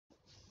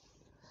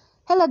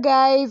Hello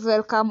guys,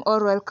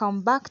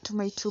 welcome back to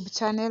my YouTube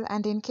channel,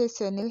 and in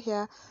case you're new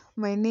here,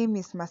 my name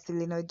is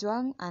Marcelino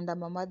Juang and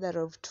I'm a mother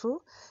of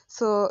two.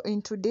 So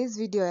in today's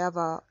video I have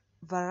a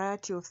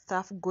variety of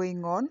stuff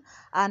going on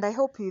and I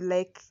hope you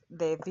like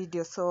the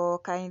video. So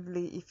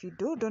kindly, if you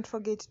do, don't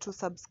forget to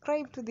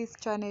subscribe to this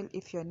channel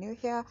if you're new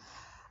here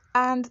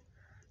and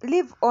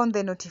leave on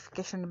the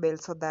notification bell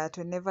so that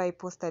whenever I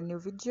post a new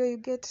video you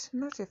get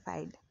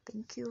notified.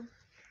 Thank you.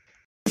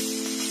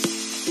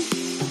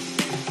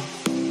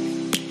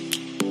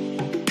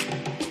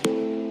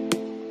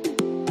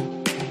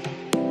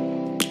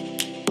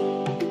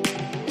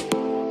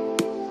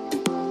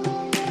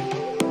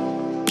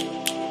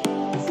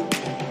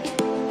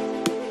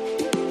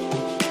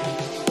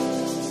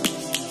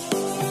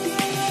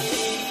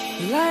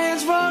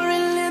 Lions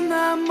roaring in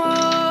the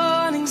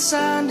morning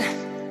sun,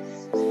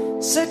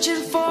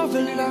 searching for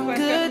a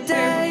longer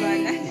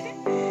day.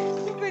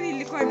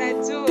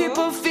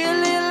 People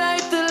feeling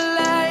like the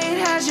light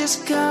has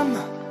just come.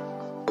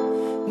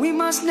 We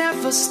must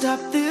never stop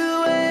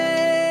the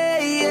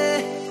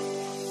way.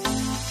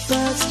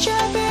 Birds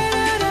chirping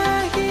and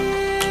I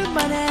hear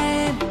my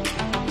name,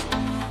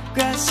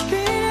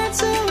 grasping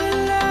into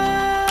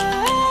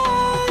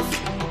life.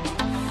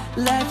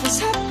 Life is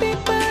happy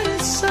but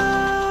it's so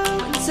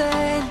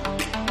insane.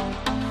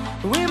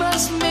 We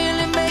must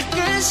merely make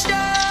a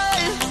start.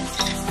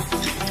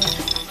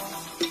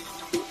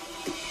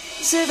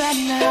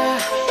 Savannah,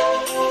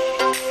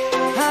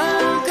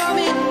 I'm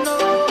coming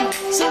home.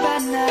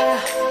 Savannah,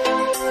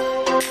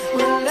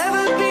 we'll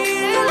never be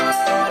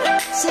alone.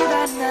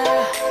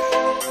 Savannah,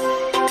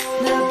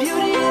 the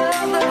beauty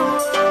of the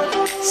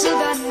world.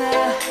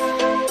 Savannah,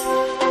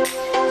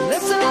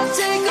 let's all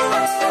take a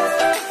walk.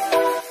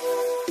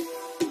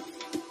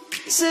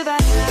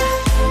 Savannah.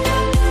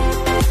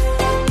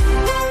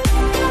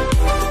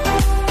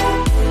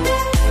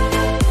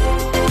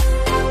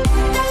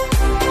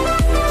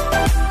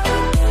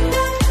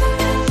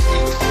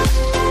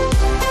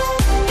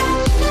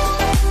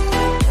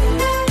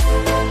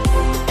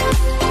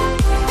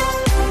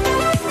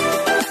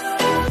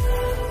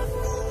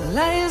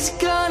 Lion's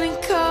gonna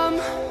come.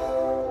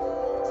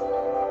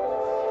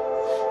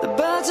 The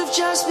birds have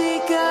just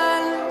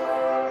begun.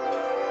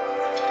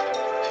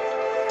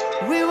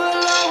 We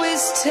will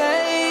always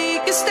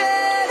take a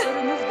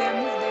stand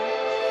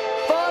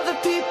for the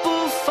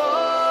people,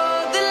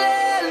 for the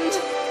land.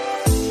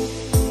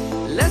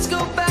 Let's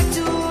go back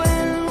to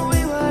when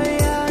we were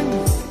young.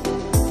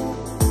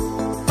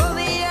 For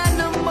the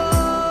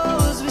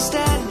animals we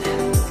stand.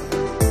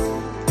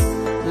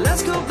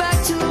 Let's go back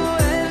to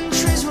when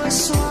trees were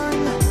swung.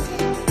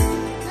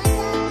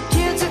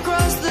 Kids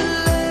across the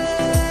land.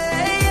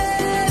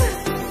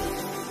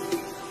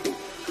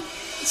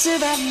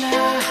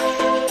 Savannah,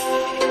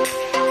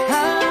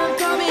 I'm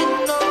coming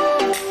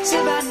home.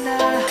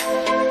 Savannah,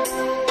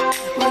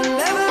 we'll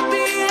never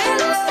be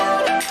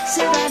alone.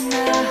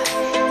 Savannah,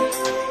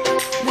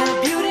 the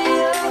beauty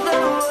of the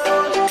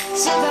world.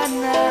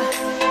 Savannah,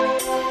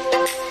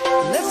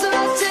 let's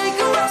all take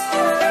a walk.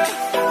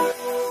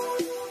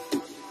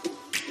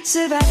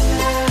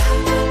 Savannah,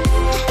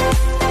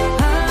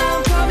 I'm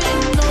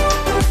coming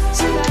home.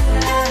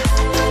 Savannah,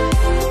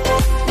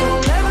 we'll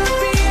never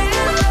be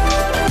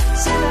alone.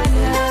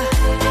 Savannah,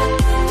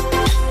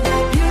 the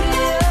beauty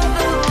of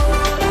the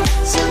world.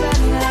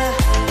 Savannah,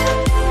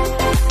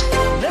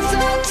 let's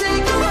all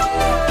take a walk.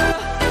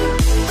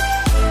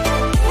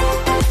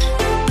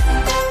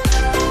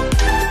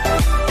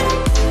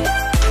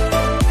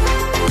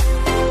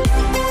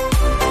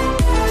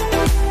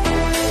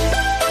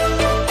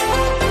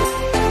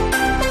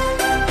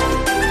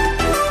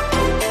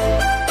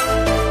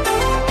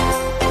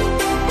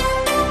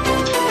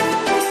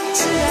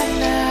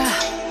 Savannah,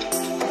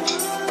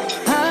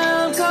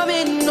 I'm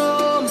coming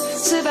home.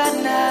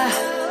 Savannah,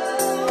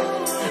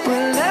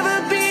 we'll never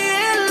be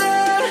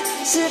alone.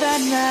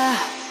 Savannah.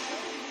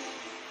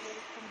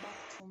 Welcome back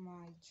to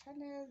my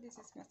channel. This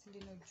is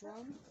Marcelino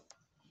Juang.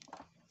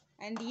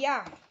 And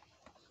yeah,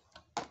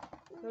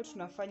 leo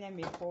tunafanya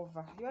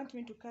makeover. You want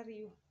me to carry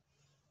you?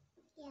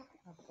 Yeah.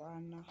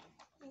 Hapana.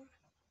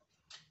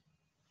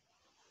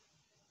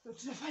 Leo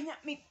tunafanya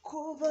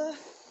makeover.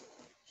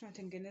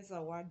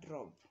 Tunatengeneza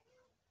wardrobe.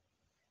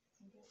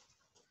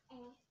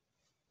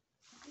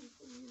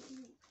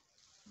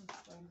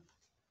 What's fun?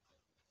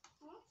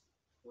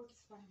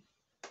 What's fun?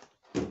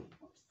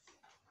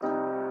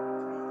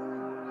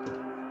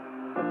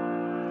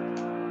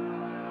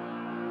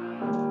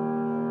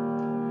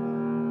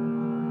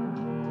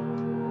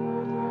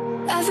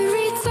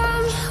 Every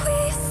time we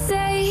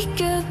say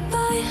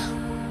goodbye,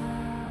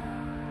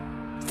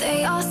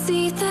 they all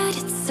see that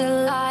it's a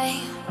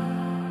lie.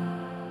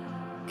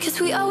 'Cause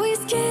we always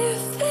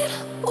give it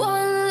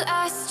one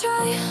last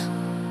try.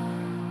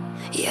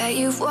 Yeah,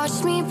 you've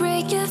watched me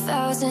break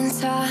 1,000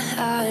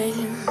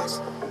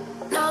 times.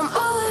 Now I'm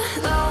all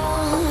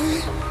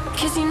alone,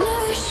 'cause you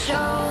never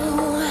show.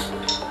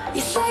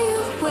 You say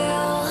you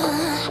will,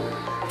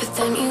 but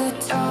then you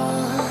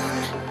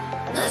don't.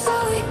 That's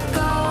how it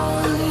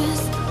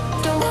goes.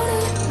 Don't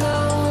wanna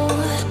know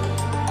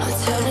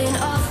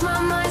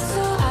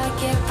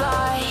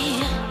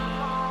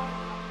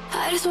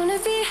just wanna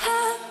be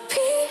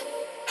happy,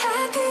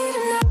 happy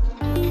tonight.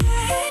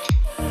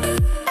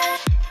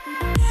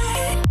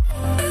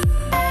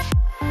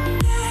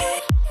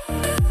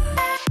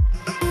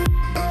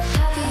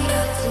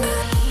 Happier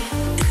tonight.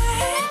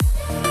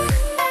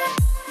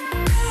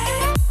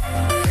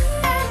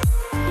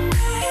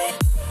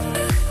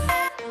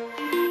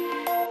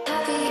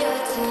 Happier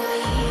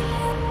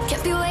tonight.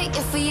 Can't be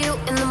waiting for you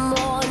in the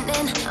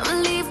morning.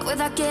 I'ma leave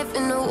without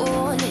giving a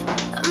warning.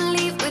 I'ma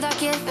leave without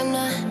giving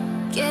a.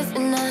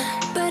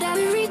 But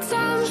every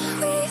time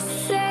we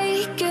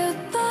say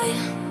goodbye,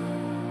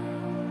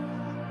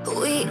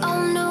 we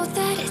all know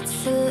that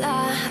it's a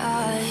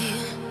lie.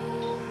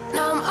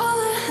 Now I'm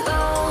all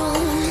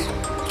alone,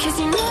 'cause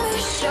you never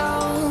show.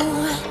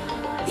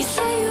 You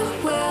say you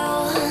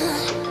will,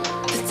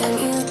 but then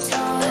you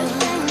don't.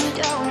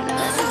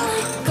 Let's let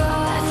it go.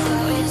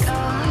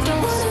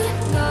 Don't wanna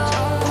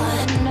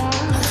know.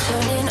 I'm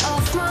turning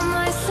off my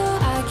mind so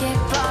I get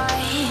by.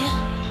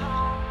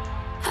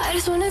 I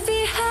just wanna be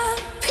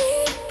happy,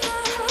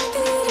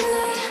 happy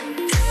tonight.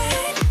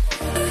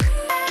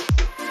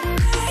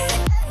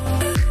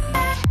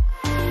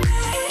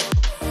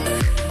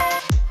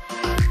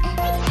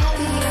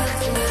 Happier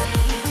tonight.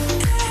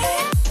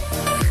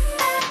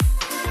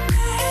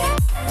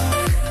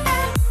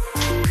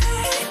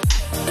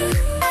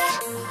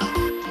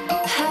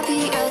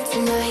 Happier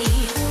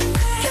tonight.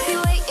 Can't be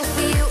waiting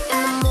for you in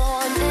the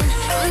morning.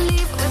 I'ma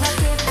leave without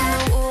giving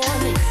a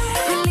warning.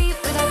 I'ma leave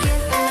without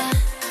giving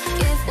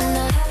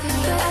a.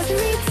 But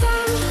every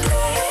time we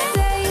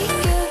say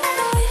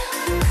goodbye,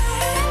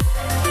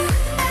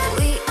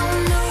 we all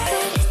know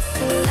that it's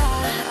a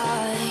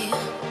lie.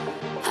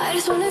 I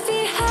just wanna be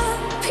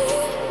happy.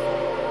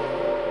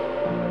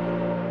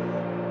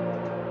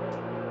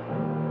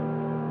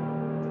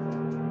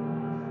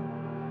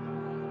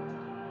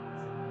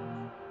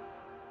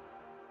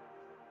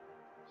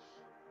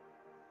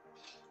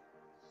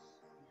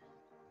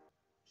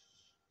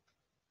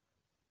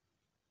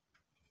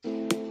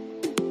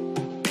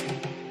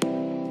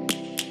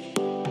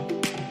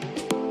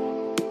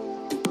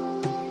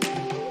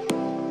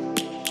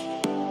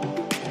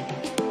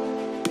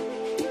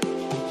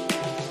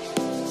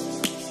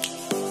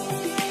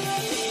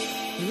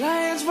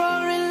 Lions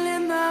roaring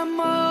in the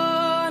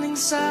morning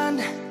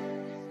sun,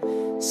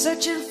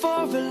 searching for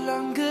a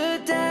longer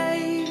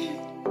day.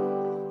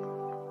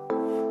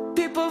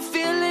 People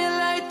feeling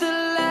like the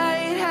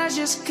light has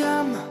just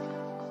come.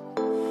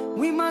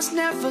 We must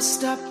never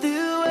stop the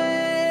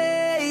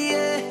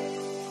way.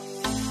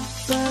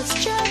 Birds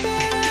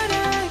chirping and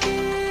I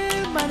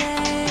hear my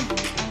name,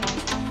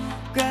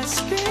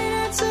 grasping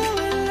into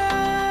a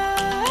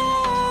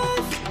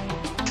life.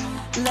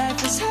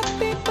 Life is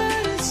happy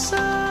but it's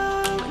so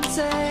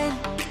insane.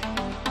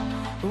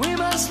 We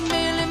must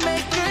merely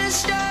make a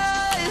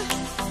start.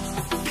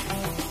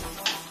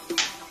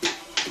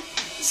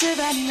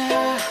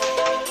 Savannah,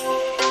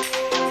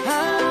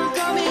 I'm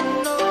coming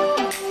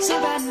home.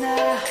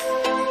 Savannah,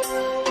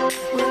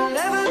 we'll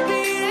never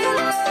be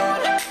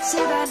alone.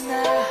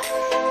 Savannah,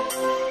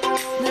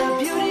 the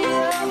beauty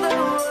of the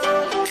world.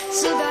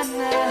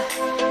 Savannah,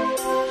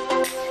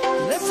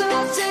 let's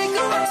all take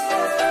a walk.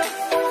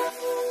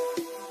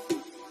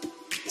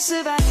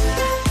 Savannah.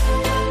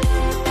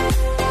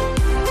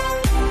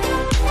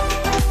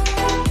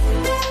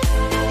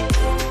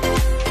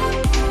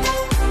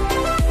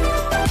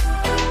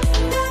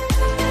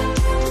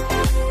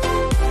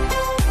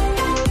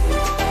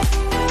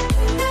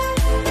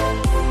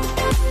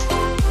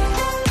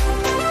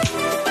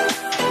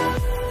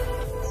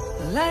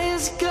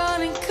 Lion's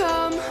gonna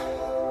come.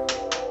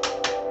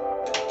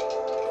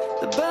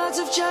 The birds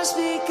have just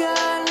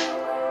begun.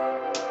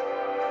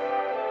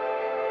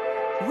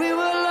 We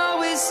will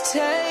always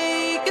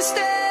take a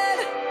stand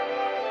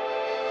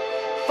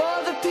for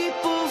the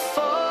people,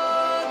 for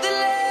the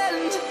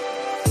land.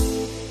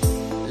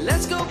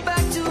 Let's go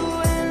back to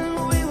when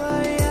we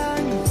were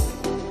young.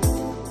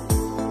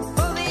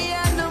 For the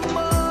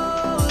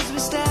animals we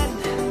stand.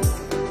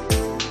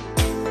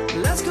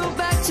 Let's go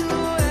back to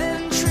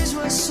when trees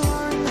were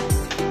swung.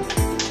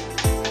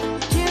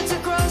 Kids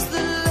across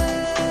the land.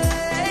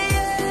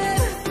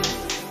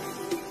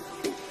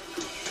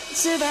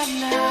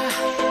 Savannah,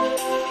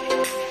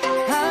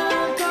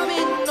 I'm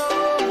coming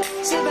home.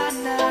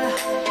 Savannah,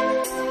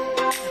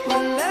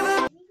 we'll never.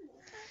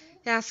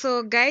 Yeah,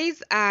 so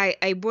guys,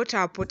 I bought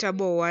a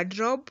portable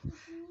wardrobe,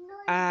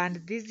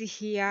 and this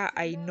here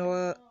I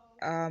know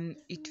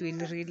it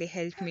will really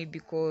help me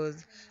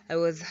because I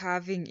was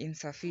having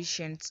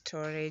insufficient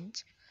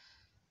storage.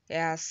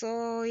 Yeah,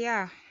 so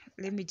yeah,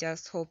 let me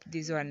just hope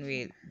this one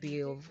will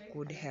be of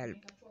good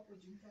help.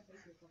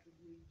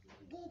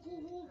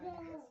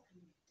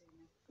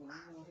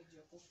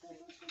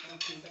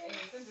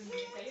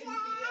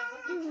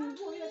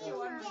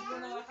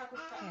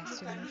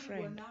 Yes, you're my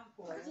friend.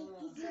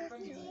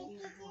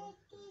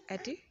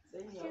 Ati?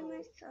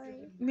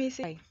 Me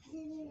say.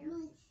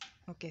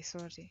 Okay,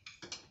 sorry.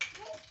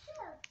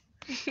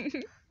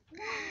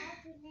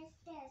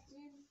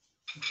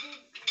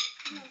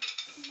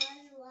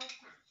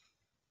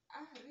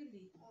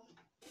 Really?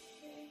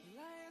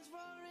 Lions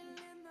roaring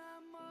in the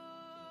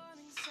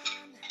morning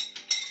sun,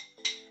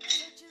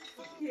 searching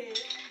for Okay.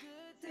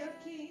 good Say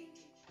okay.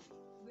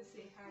 We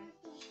say hi.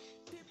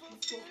 people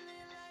So,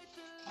 feeling like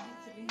the it's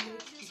light really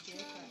has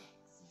just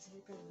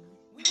come.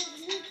 late. We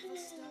must never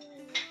stop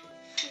the way.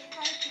 Say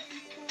hi to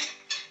people.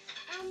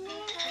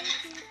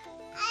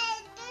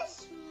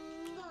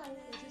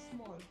 It is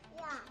small.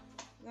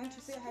 You want to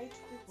say hi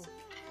to people?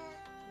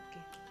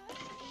 Okay.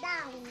 You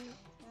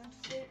want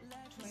to say to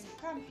my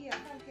come here. No,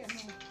 come here.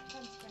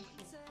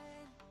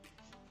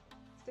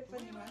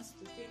 Stephanie wants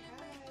to say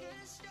hi.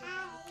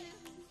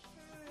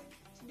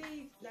 Today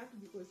is lucky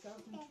because I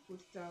have to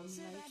put some light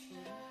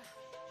on.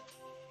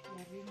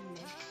 Yeah, really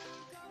nice.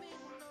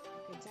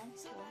 Okay, jump.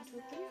 1,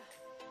 2, 3.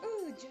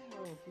 Oh,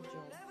 job. Good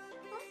job.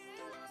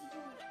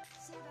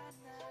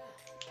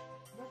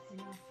 That's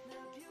enough.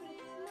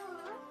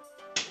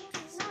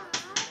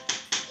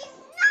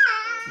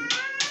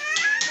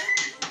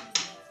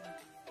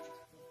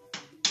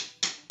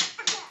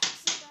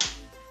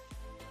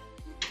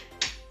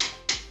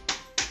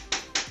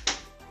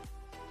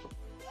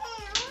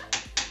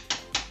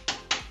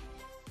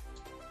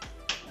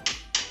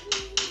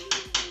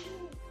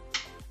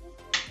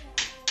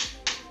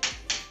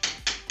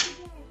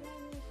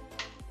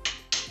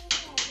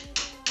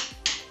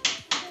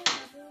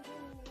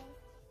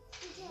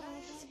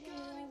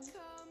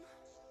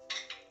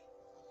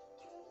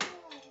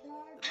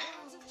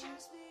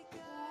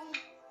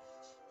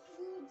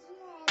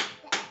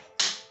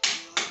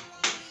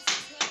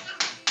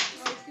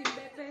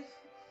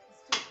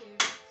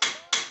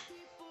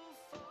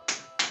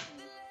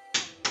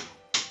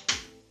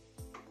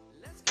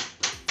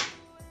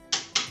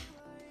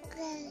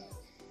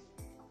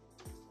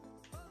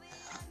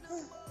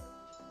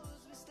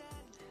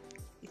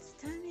 It's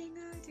turning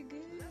out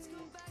good.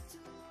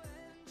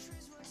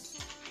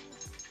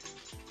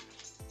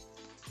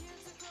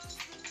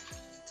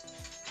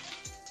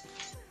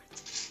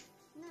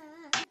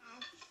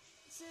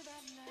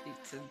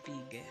 It's so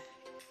big.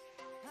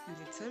 And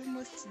it's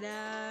almost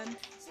done.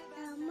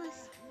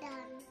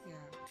 Yeah.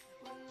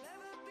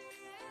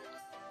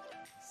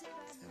 It's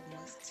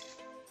almost.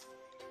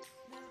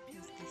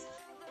 What's this?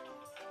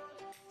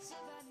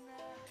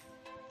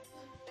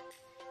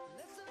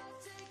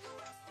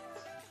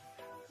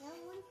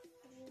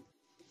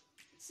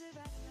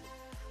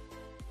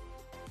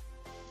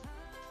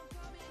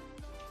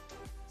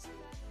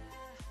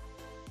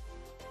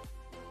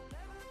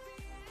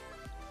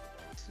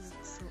 It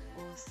looks so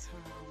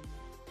awesome.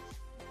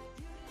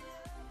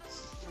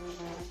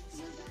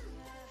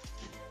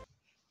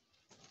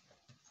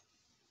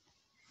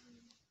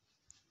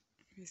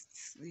 Is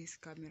this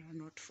camera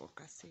not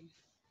focusing?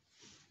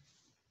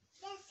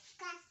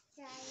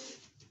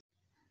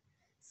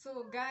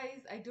 So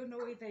guys, I don't know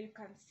whether you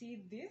can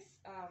see this.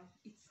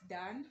 It's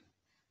done,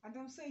 and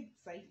I'm so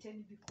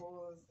excited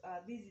because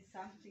this is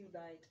something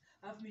that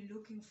I've been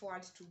looking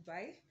forward to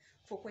buy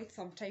for quite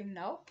some time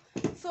now.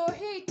 So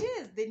here it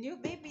is, the new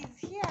baby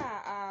is here,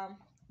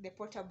 the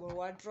portable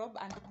wardrobe,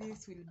 and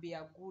this will be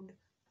a good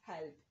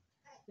help.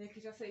 Like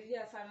it was a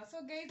idea sana.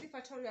 So guys, if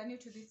at all you are new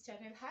to this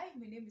channel, hi,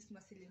 my name is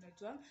Marcelina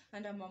Juang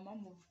and I'm a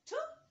mom of 2.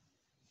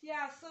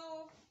 Yeah,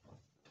 so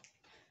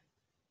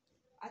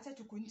acha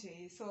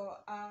tukunje. So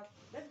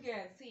that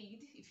girl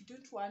said if you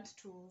don't want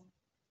to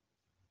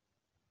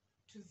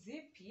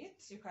zip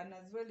it, you can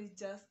as well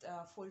just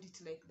fold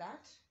it like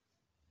that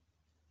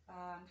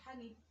and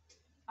hang it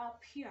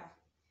up here.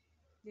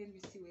 Let me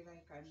see whether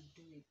I can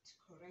do it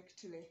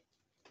correctly.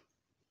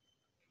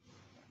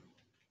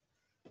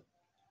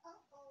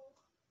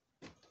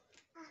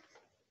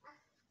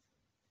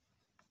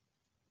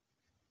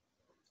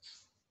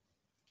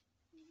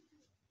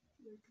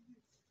 Like this.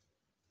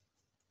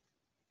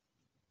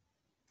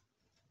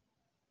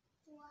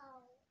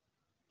 Wow,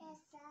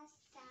 it's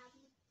awesome.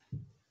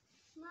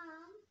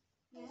 Mom,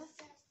 Yes?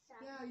 it's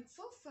awesome. Yeah, it's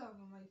awesome,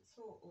 Mama. It's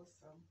so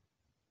awesome.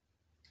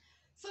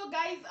 So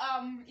guys,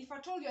 if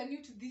at all you are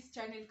new to this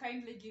channel,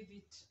 kindly give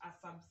it a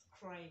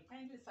subscribe.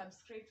 Kindly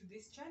subscribe to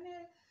this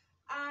channel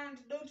and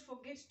don't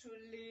forget to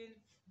leave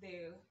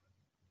the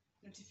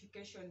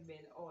notification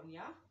bell on,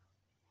 yeah,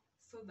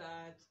 so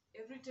that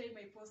every time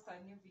I post a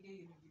new video,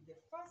 you'll be the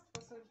first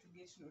person to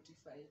get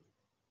notified.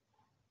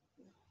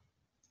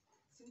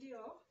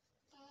 Sindio?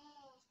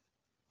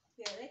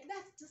 Yeah, like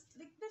that, just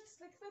like that,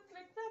 like that,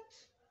 like that.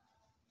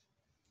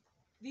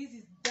 This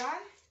is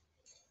done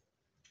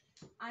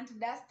and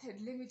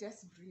dusted. Let me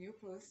just bring you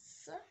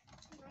closer.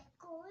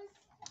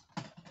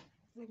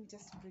 Let me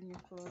just bring you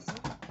closer.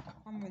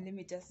 Let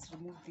me just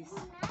remove this.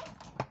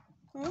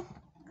 Huh?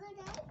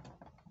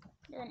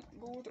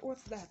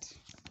 What's that?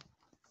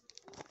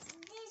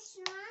 This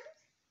one?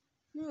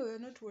 No, we're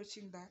not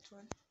watching that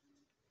one.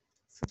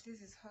 So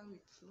this is how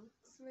it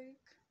looks like.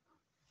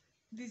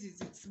 This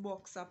is its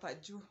box up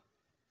at juu.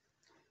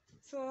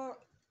 So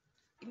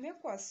it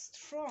make us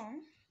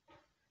strong.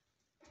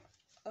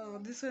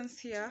 This one's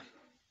here.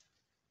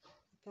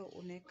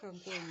 Unaweka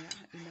nguo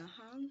ina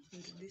hang,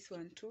 and this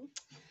one too.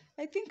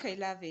 I think I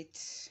love it.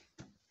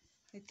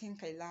 I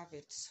think I love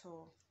it.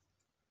 So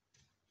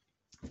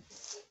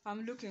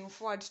I'm looking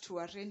forward to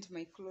arrange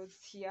my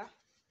clothes here.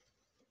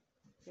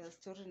 We are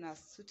stored in a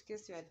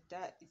suitcase.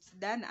 It's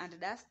done and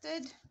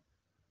dusted.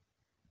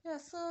 Yeah,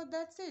 so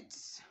that's it.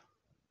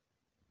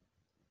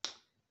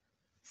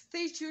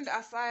 Stay tuned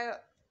as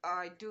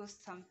I do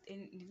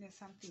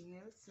something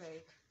else.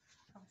 Like,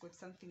 I've got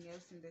something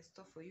else in the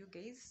store for you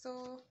guys.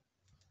 So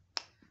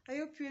I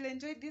hope you'll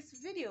enjoy this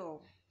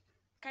video.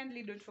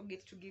 Kindly don't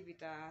forget to give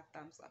it a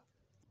thumbs up.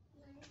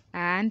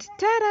 And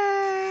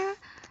ta-da!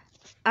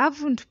 I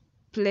haven't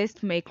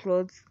placed my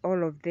clothes,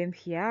 all of them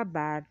here,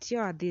 but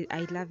yeah,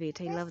 I love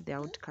it. I love the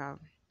outcome.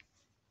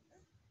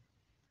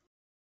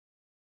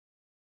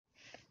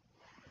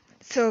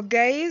 So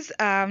guys,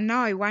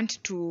 now I want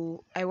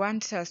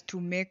us to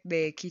make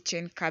the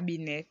kitchen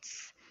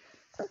cabinets.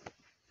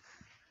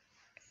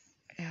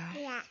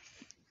 Yeah.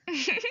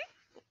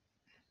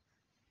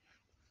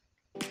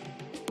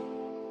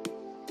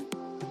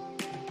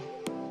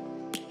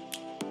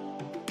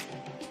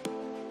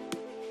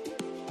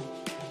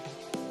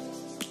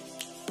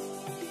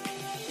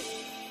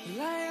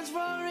 Lions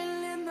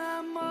roaring in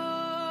the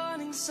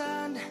morning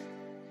sun,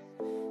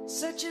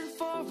 searching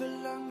for a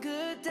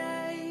longer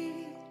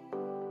day.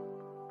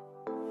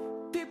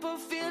 People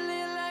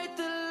feeling like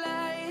the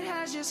light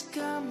has just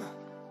come.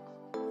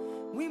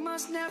 We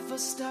must never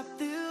stop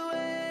the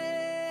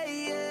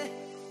way.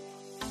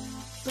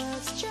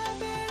 Birds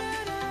jumping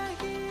and I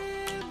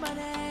hear my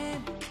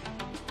name,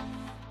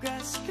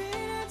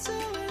 grasping into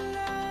a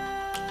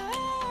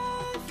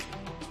life.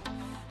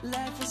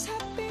 Life is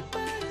happy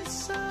but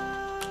it's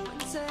so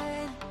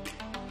insane.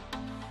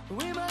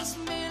 We must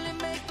merely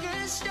make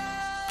a start.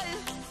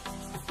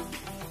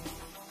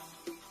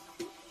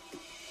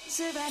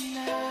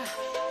 Savannah,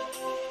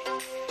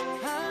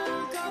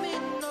 I'm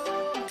coming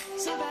home.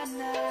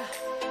 Savannah,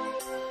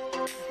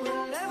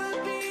 we'll never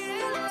be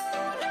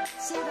alone.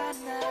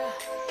 Savannah,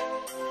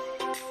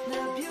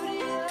 the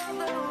beauty of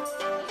the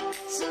world.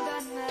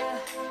 Savannah,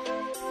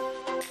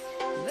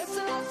 let's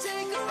all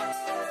take a walk.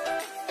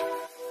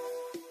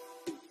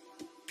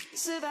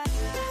 Savannah.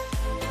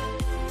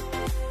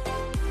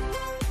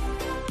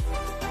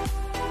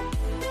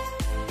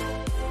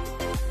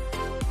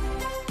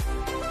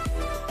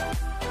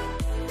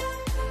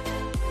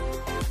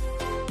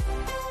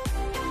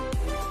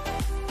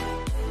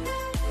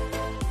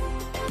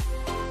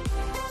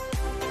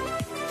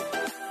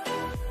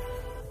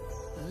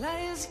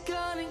 Lions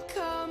gonna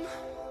come.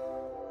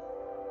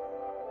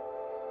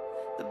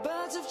 The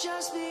birds have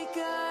just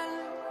begun.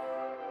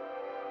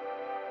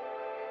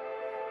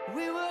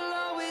 We will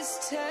always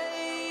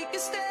take a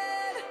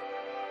stand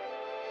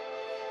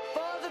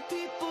for the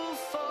people,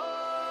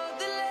 for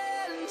the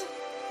land.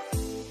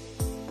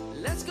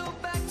 Let's go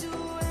back to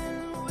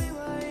when we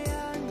were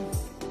young.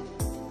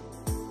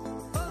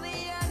 For the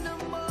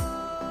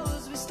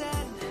animals we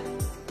stand.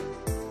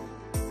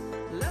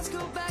 Let's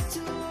go back to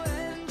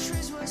when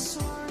trees were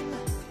swung.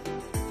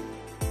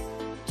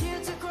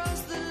 Kids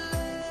across the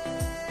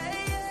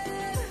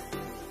land.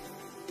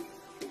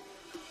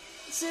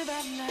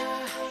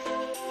 Savannah,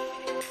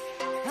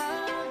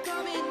 I'm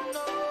coming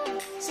home.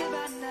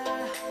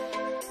 Savannah,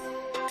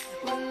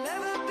 we'll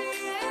never be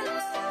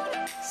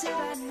alone.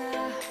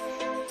 Savannah,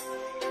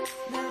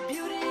 the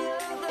beauty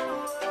of the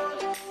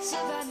world.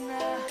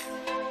 Savannah,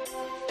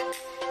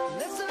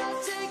 let's all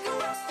take a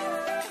walk.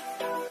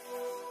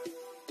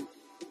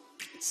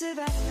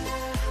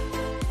 Savannah,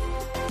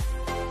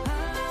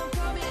 I'm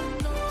coming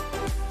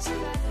home.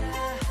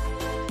 Savannah,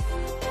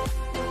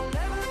 we'll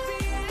never be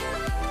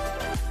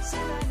alone.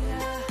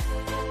 Savannah,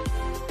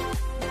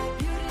 the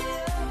beauty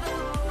of the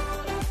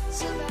world.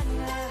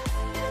 Savannah,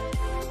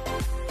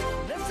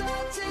 let's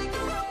all take a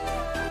walk.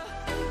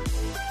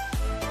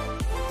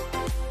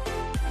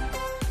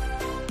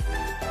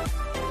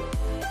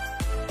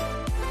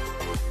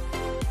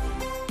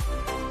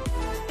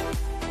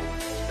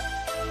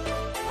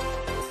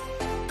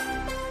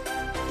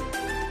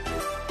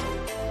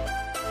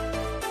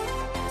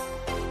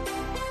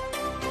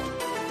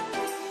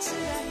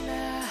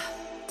 Savannah,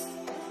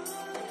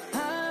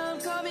 I'm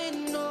coming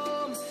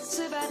home.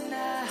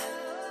 Savannah,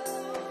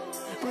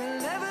 we'll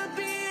never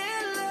be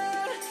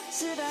alone.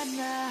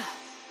 Savannah.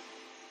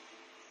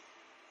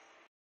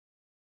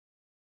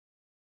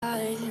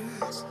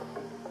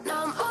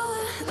 Now I'm all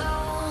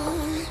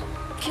alone,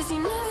 'cause you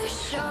never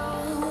show.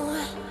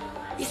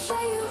 You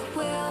say you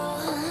will,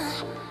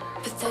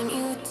 but then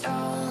you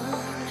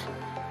don't.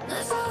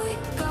 That's how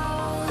it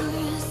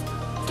goes.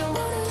 Don't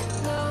wanna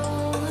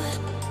know.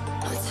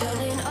 I'm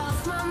turning off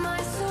my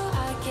mind so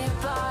I get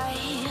by.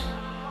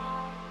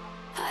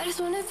 I just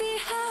wanna be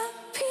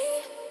happy,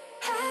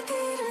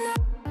 happy tonight.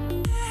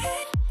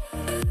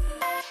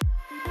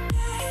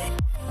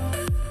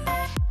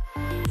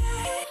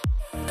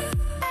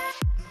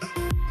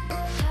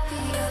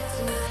 Happier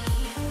tonight.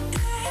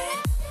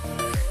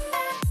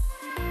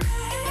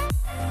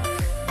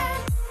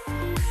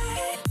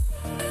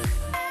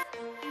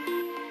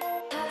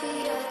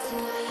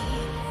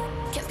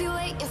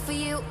 waiting for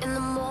you in the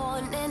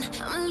morning.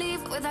 I'ma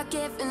leave without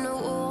giving a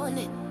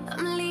warning.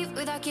 I'ma leave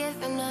without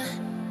giving a.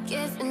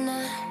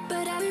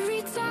 But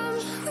every time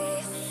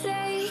we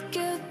say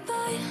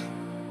goodbye,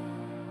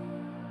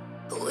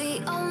 we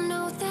all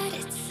know that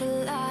it's a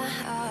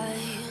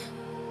lie.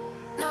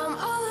 Now I'm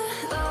all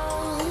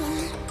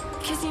alone,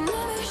 'cause you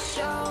never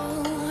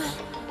show.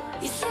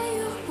 You say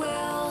you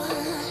will,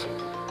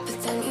 but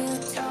then you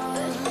don't.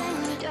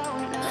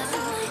 That's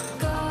how it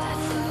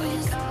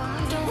goes.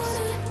 Don't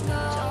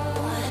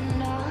wanna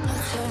know.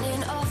 I'm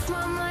turning off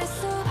my mind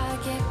so I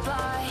get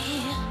by.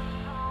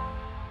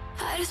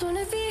 I just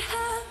wanna be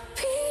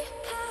happy,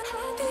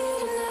 happy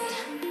tonight.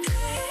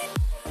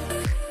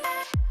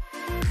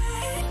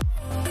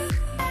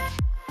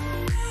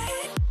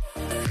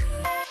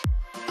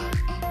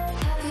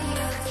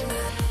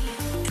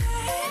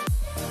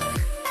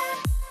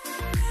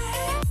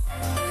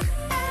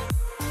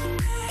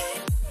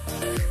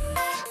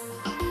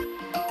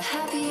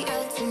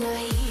 Happier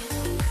tonight.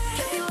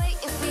 Can't be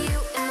waiting for you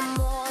in the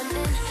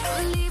morning.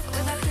 I'ma leave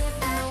without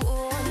giving a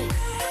warning.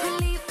 I'ma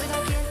leave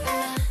without giving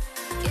a.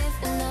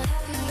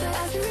 But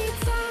every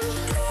time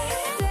we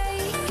say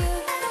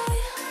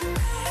goodbye,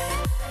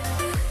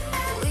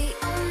 we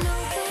all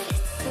know that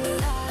it's a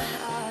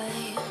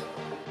lie.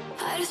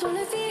 I just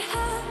wanna be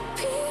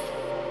happy.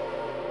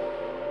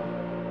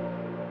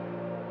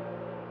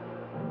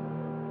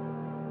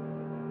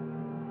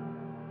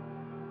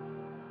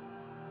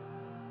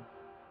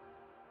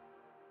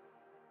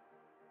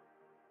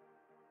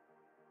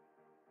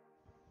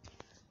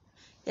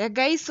 Yeah,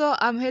 guys, so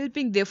I'm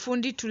helping the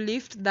fundi to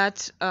lift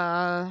that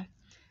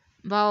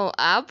bow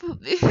up.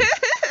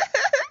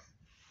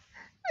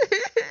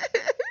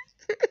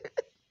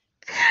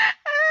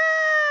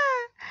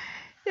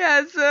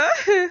 Yeah, so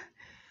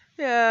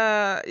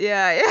yeah.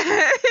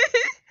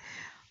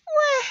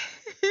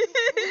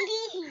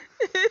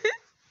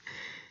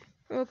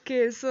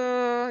 Okay,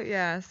 so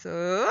yeah,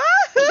 so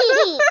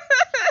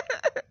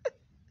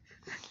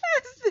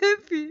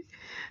Steffi.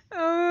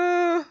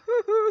 Oh.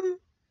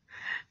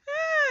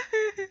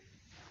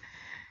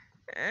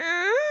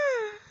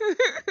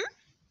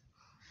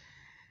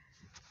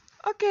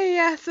 Okay,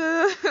 yeah,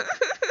 so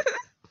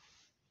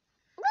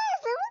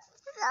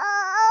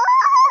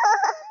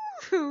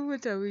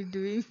what are we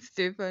doing,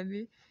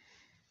 Stephanie?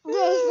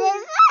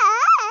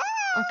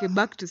 Okay,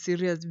 back to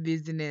serious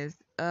business.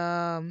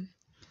 Yeah,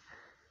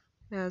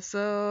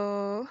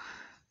 so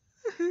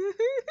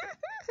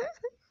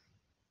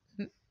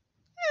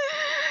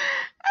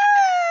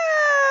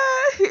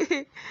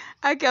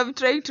okay, I'm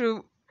trying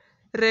to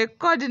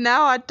record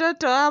now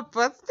watoto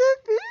hapa.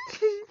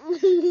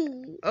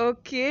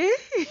 Okay.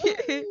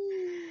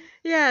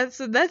 Yeah,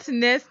 so that's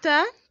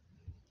Nesta.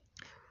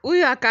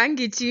 Huyu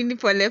akaangi chini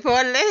pole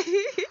pole.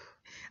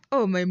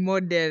 Oh, my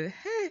model.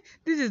 Hey,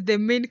 this is the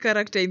main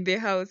character in the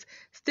house.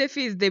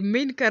 Steffi is the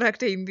main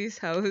character in this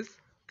house.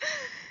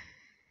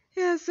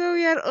 Yeah, so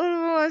we are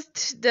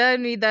almost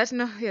done with that.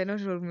 No, we are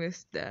not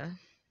almost done.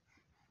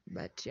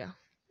 But yeah.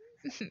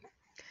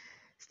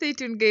 Stay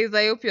tuned, guys.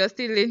 I hope you are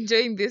still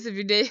enjoying this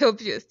video. I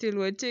hope you are still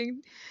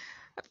watching.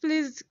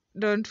 Please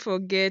don't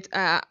forget.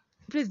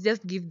 Please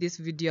just give this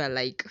video a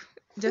like.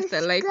 Just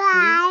a like,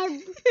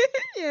 please.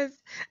 Yes,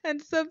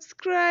 and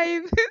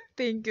subscribe.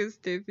 Thank you,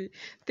 Steffi.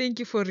 Thank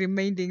you for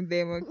reminding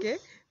them, okay?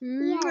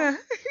 Yeah.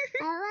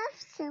 I love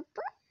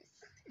support.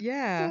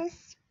 Yeah.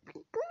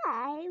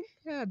 Subscribe.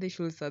 Yeah, they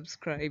should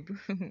subscribe.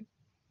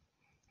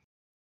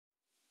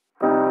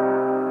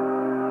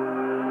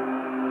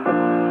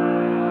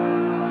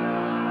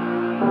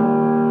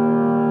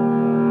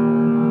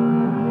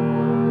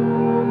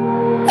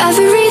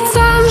 Every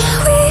time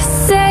we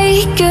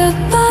say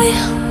goodbye,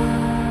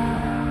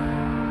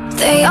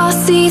 they all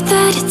see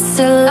that it's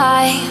a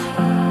lie.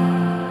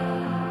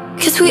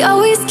 'Cause we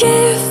always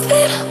give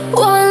it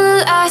one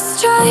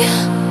last try.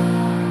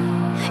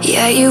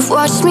 Yeah, you've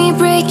watched me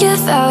break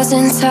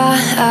 1,000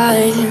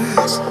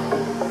 times.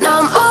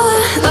 Now I'm all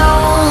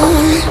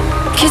alone,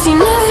 'cause you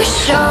never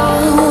show.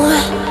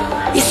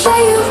 You say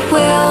you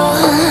will,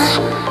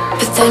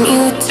 but then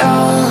you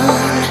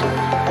don't.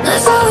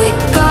 That's how it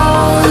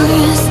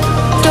goes.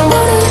 Don't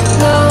wanna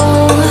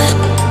know.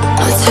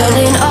 I'm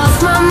turning off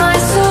my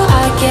mind so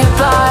I get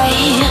by.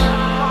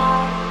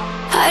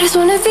 I just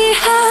wanna be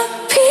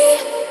happy,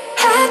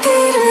 happy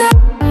tonight.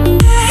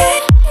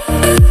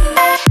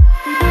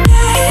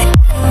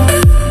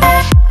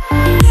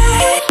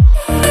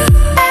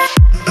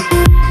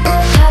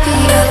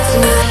 Happier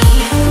tonight.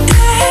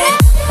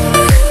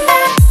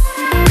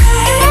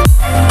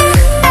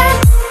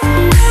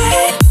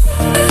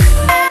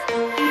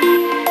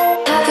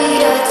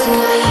 Happier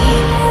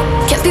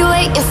tonight. Can't be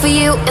waiting for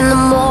you in the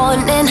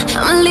morning.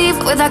 I'ma leave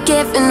without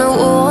giving a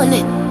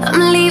warning.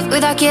 I'ma leave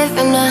without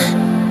giving a.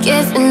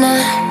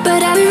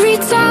 But every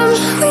time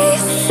we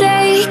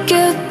say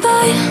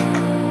goodbye,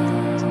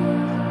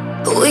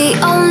 we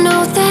all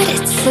know that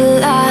it's a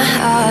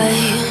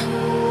lie.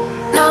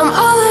 Now I'm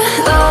all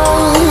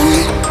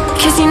alone,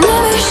 'cause you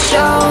never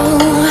show.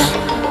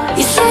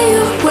 You say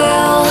you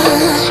will,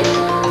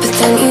 but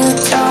then you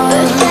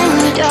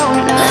don't.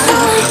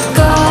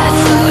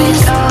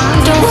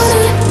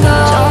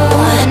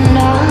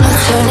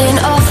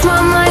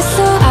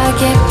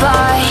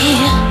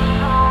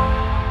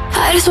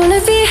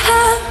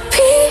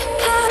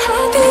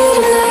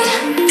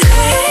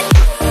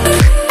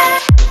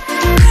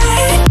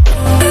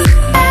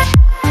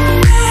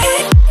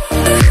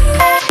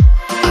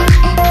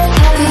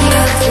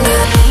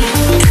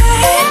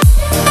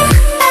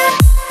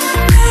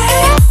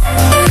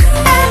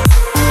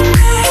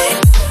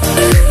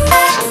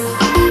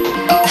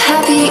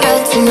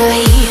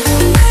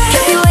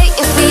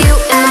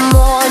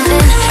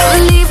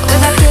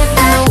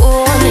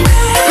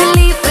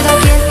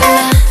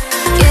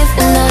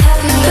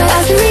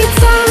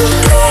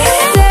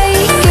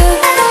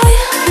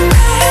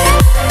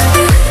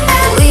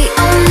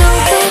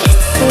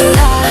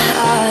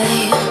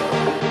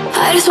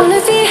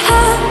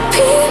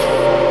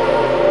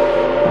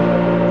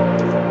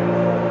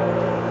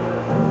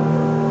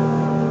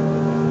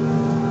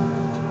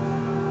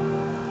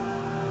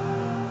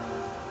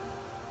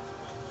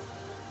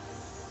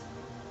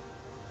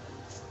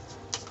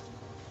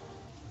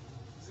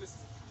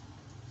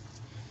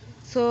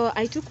 So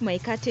I took my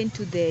curtain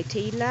to the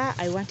tailor.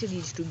 I wanted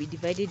it to be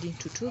divided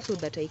into two so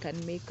that I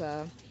can make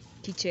a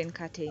kitchen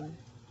curtain.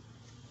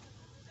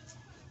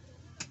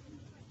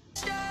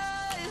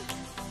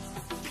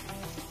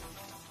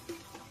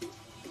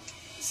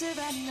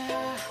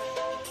 Savannah,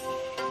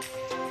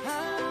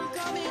 I'm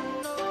coming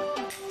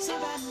home.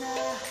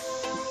 Savannah,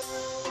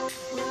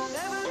 we'll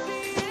never be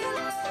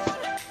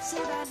alone.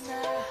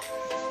 Savannah,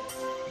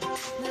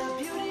 the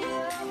beauty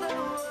of the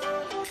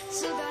world.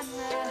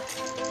 Savannah,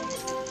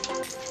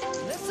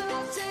 let's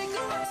all take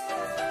a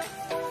walk.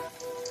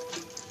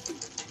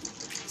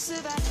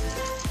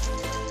 Savannah.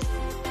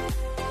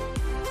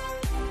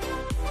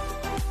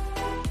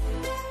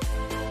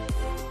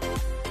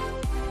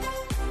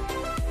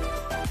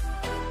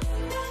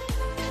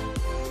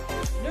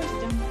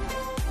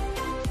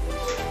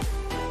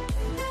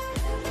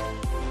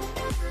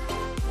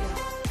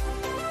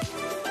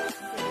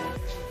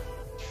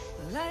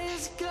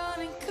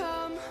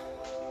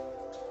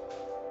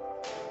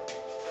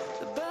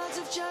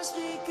 Just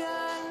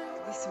begun.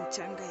 This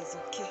mchanga is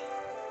okay.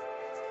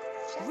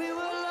 We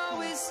will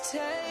always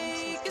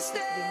take a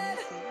stand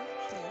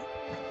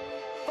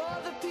for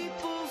the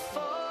people,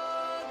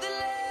 for the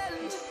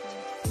land.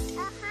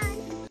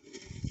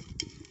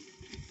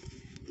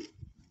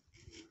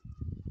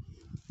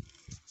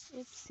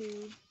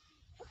 Oopsie.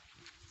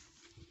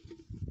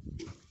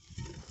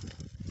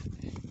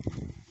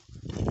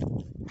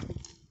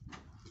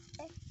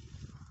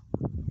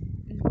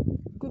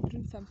 Go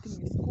bring something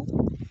we scoop.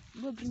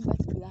 Go bring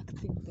that black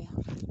thing there.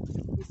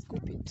 We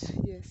scoop it.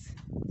 Yes.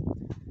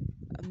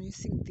 I'm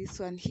using this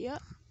one here.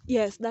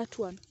 Yes, that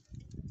one.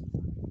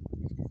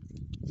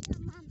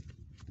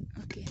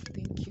 Okay,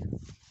 thank you.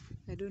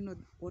 I don't know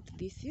what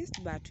this is,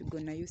 but we're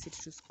gonna use it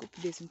to scoop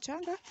this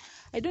mchanga.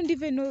 I don't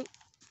even know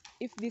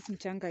if this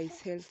mchanga is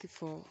healthy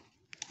for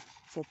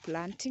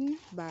planting,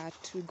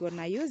 but we're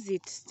gonna use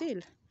it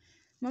still.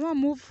 Mama,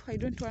 move. I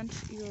don't want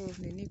your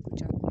nini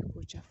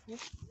kuchafu.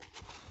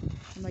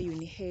 Mama,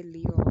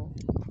 uniheli yo.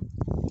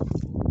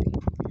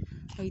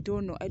 I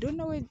don't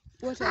know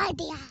what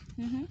Idea.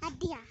 Mm-hmm.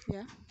 Idea.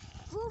 Yeah.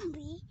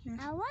 Vumbi,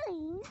 I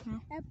want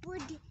to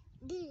put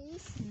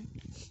this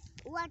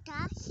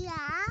water here.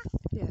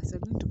 Yes, I'm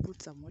going to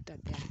put some water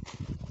there.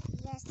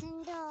 Yes,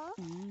 and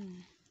Mm.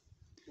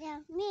 yeah,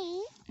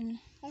 me Mm.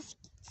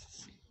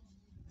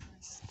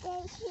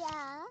 stay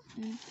here.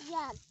 Mm.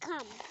 Yeah,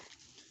 come.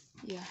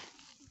 Yeah.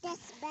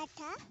 That's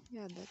better.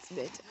 Yeah, that's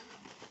better.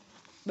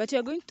 But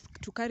you're going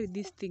to carry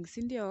these things,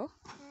 India.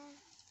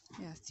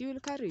 Yes, you will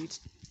carry it.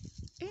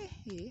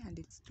 And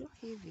it's too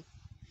heavy.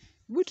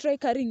 We try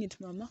carrying it,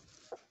 Mama.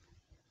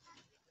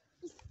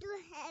 It's too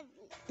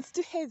heavy. It's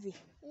too heavy.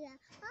 Yeah,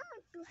 I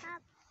want to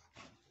have.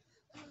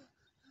 Do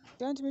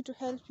you want me to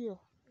help you?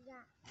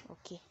 Yeah.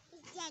 Okay.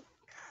 It's like,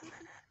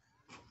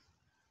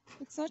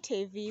 It's not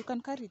heavy. You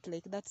can carry it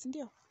like that,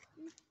 India.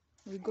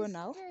 We go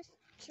now. too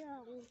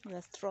strong. We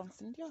are strong,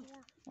 India.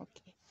 Yeah.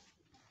 Okay.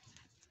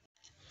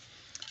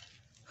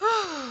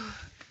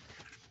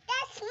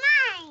 That's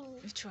mine.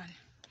 Which one?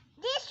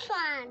 This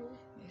one.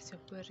 Yes,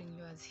 you're wearing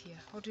yours here.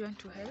 How do you want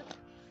to help?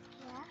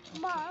 Yeah.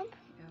 Mom.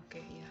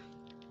 Okay, yeah.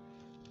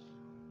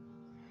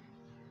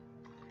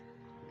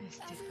 Hey,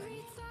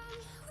 Stephanie.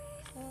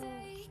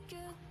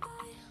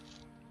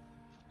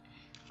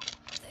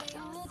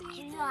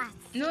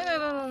 No.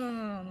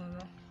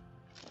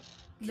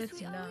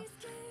 That's enough.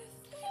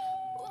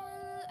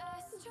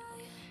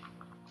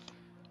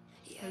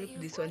 I hope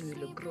this one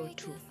will grow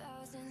too.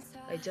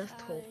 I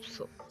just hope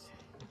so.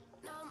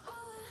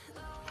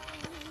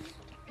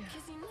 Yeah,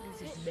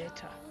 this is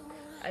better.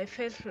 I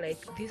felt like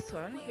this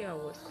one here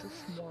was too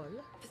small,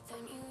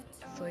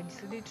 so I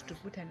decided to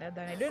put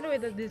another. I don't know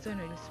whether this one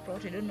will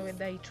sprout. I don't know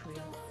whether it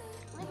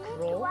will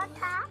grow. Water.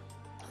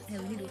 Yeah,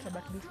 we need water,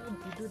 but before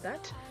we do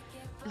that,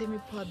 let me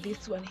pour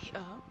this one here.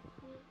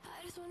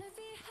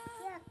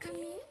 Yeah, come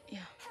in. Yeah,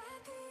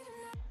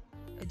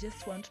 I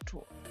just want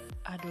to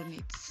add on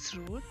its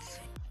roots.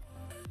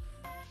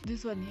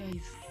 This one here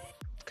is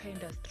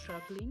kind of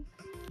struggling.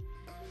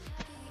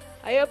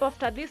 I hope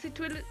after this it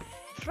will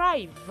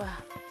thrive.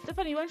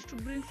 Stephanie, you want to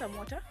bring some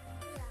water?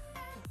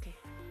 Okay.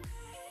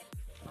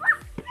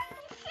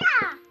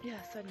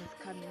 Yeah, sun is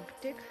coming.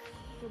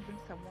 Go bring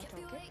some water,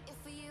 okay?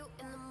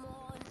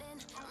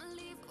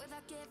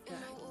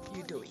 Yeah,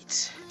 you do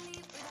it.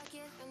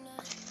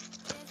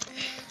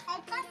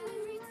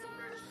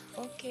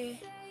 Okay.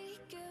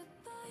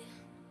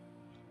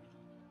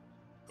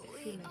 I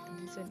feel like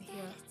this one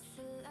here.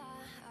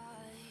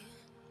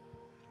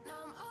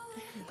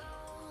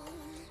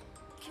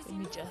 Let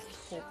me just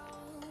hope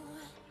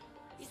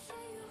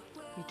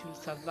it will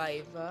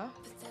survive.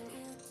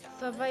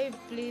 Survive,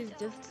 please,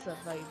 just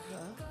survive.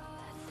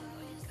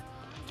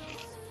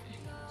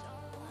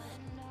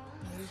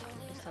 I need to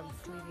do some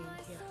cleaning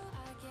here.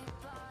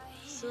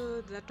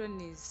 So that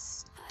one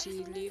is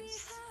tea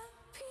leaves,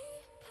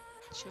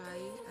 chai,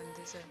 and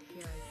this one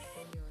here is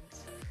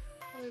onions.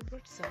 Oh, I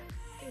brought some.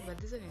 Hey, but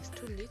this one is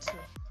too little.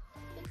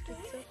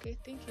 It's okay,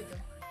 thank you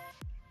though.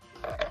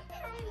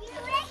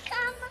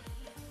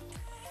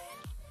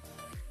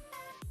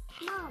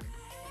 Mom.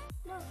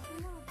 Look,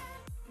 Mom.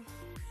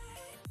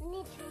 We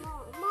need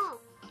more. Mom.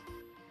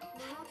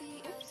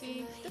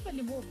 Oopsie,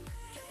 Stephanie, move.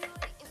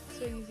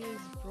 So easy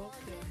is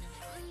broken.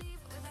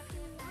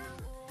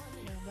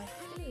 Yeah, but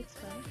still it's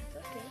fine. It's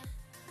okay.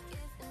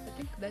 I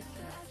think that's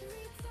enough.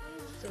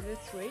 So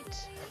let's wait.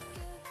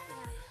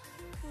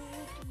 We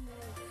need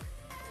more.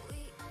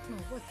 No,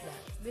 what's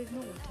that? There's no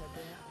water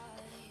there.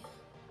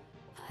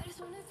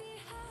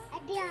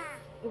 Idea.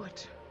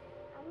 What?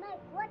 I'm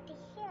like, what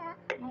is here?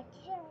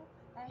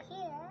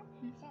 Here.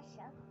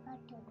 Says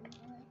what to do.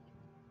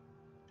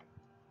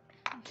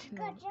 No.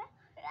 Because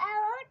I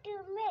want to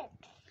mix.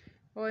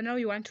 Oh, now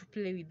you want to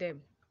play with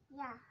them?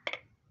 Yeah.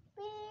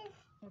 Please.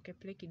 Okay,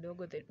 play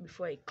kidogo then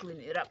before I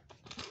clean it up.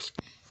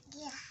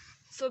 Yeah.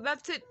 So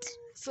that's it.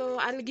 So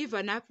I'll give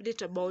an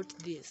update about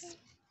this.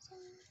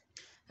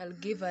 I'll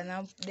give an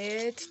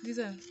update. This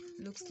one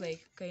looks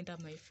like kind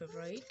of my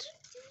favorite.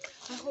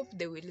 I hope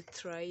they will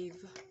thrive.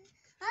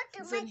 How to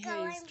This one make a here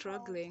rainbow? is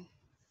struggling.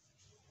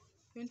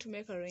 You want to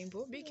make a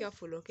rainbow? Be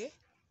careful, okay?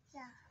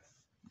 Yeah.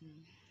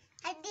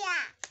 Idea.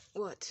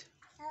 What?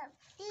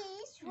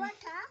 This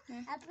water,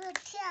 I put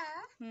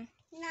here.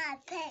 Now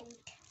paint.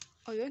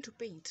 Oh, you want to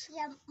paint?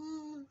 Yeah.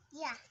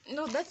 Yeah.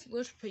 No, that's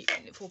not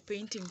for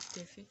painting,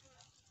 Steffi.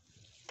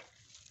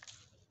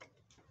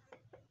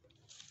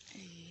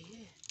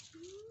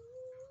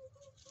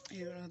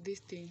 You know, this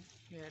thing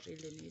here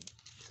really needs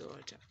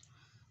water.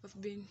 I've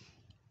been,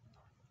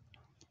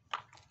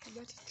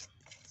 but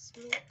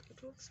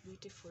it looks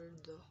beautiful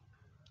though.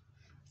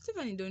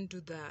 Stephanie, don't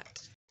do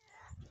that.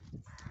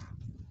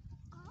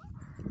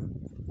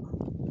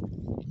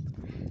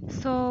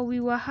 So we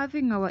were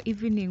having our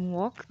evening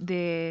walk,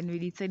 then we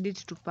decided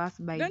to pass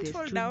by the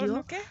studio. Down,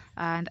 okay?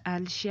 And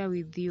I'll share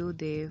with you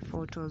the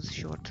photos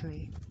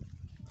shortly.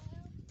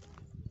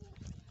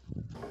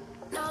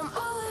 Now I'm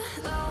all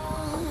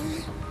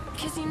alone,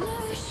 'cause you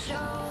never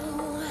show.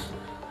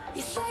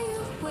 You say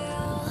you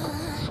will,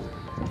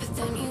 but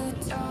then